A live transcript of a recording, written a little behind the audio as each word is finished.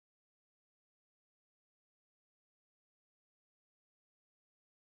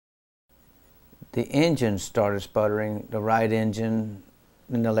the engine started sputtering, the right engine,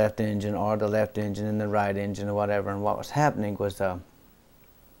 then the left engine, or the left engine and the right engine, or whatever. And what was happening was the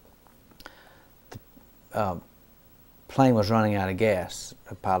plane was running out of gas.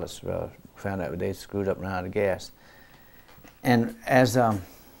 The pilots found out they screwed up and ran out of gas. And as the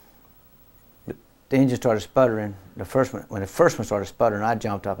engine started sputtering, when the first one started sputtering, I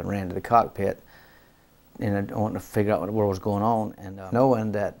jumped up and ran to the cockpit, and I wanted to figure out what was going on, and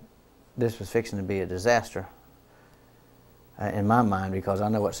knowing that this was fixing to be a disaster in my mind, because I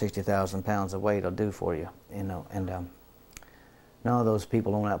know what 60,000 pounds of weight will do for you, you know. And none of those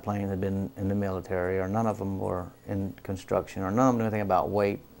people on that plane had been in the military, or none of them were in construction, or none of them knew anything about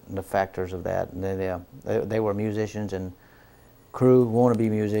weight and the factors of that. And they were musicians and crew, wannabe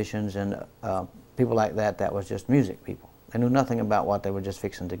musicians, and people like that. That was just music people. They knew nothing about what they were just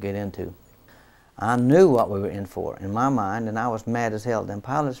fixing to get into. I knew what we were in for, in my mind, and I was mad as hell. Them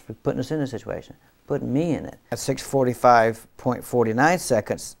pilots for putting us in this situation, putting me in it. At 6:45.49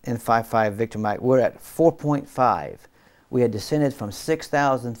 seconds in 5.5 Victor Mike, we're at 4.5. We had descended from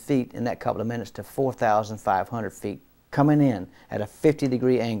 6,000 feet in that couple of minutes to 4,500 feet, coming in at a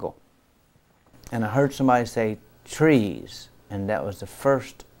 50-degree angle. And I heard somebody say, "Trees," and that was the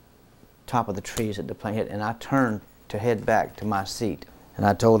first top of the trees that the plane hit, and I turned to head back to my seat. And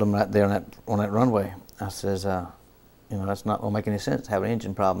I told them right there on that runway, I says, you know, that's not going to make any sense to have an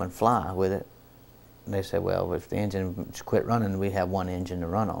engine problem and fly with it. And they said, well, if the engine quit running, we have one engine to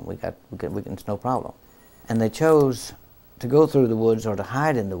run on. It's no problem. And they chose to go through the woods, or to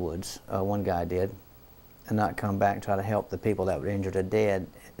hide in the woods, one guy did, and not come back and try to help the people that were injured or dead.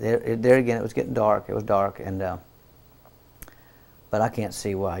 There again, it was getting dark. It was dark, and but I can't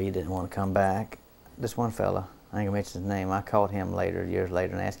see why you didn't want to come back. This one fella, I ain't gonna mention his name, I called him later, years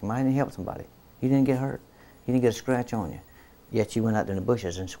later, and asked him, why didn't you help somebody? You didn't get hurt. You didn't get a scratch on you. Yet you went out in the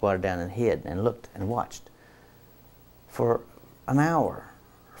bushes and squatted down and hid and looked and watched for an hour,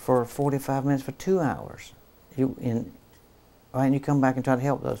 for 45 minutes, for 2 hours. Why didn't you come back and try to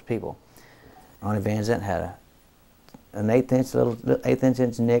help those people? Ronnie Van Zant had an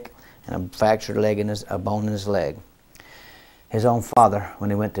eighth-inch nick and a fractured leg in a bone in his leg. His own father, when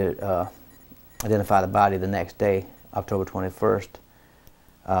he went to identify the body the next day, October 21st,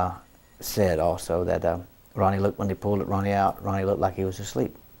 said also that when they pulled Ronnie out, Ronnie looked like he was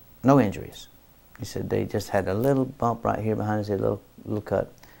asleep. No injuries. He said they just had a little bump right here behind his head, a little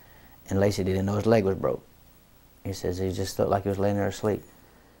cut, and Lacey didn't know his leg was broke. He says he just looked like he was laying there asleep.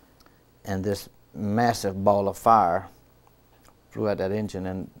 And this massive ball of fire flew out that engine,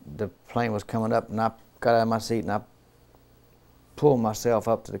 and the plane was coming up, and I got out of my seat and I pulled myself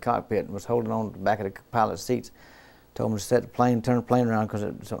up to the cockpit and was holding on to the back of the pilot's seats. Told them to set the plane, turn the plane around because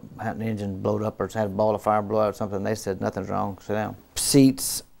the engine blowed up or had a ball of fire blow out or something. They said, nothing's wrong, sit down.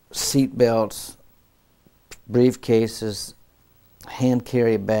 Seats, seat belts, briefcases, hand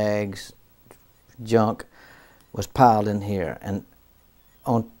carry bags, junk was piled in here. And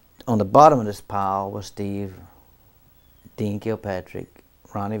on the bottom of this pile was Steve, Dean Kilpatrick,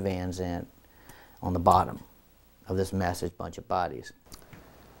 Ronnie Van Zant, on the bottom of this massive bunch of bodies.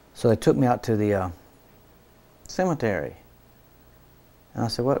 So they took me out to the cemetery, and I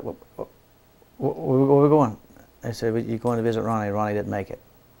said, where are we going? They said, you're going to visit Ronnie. Ronnie didn't make it.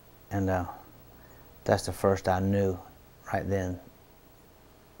 And that's the first I knew right then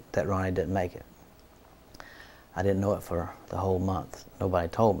that Ronnie didn't make it. I didn't know it for the whole month. Nobody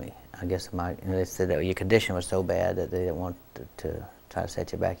told me. I guess they said that your condition was so bad that they didn't want to try to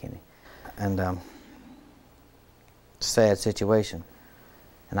set you back any. And sad situation.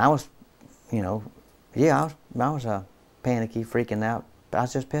 And I was, you know, yeah, I was panicky, freaking out. I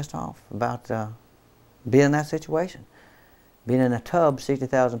was just pissed off about being in that situation. Being in a tub,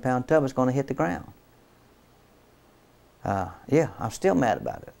 60,000-pound tub, is going to hit the ground. Yeah, I'm still mad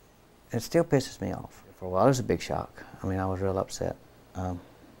about it. It still pisses me off. For a while, it was a big shock. I mean, I was real upset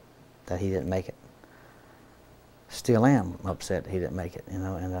that he didn't make it. Still am upset that he didn't make it, you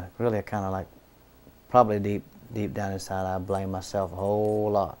know, and really I kind of like, probably deep down inside, I blame myself a whole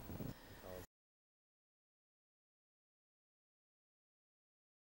lot.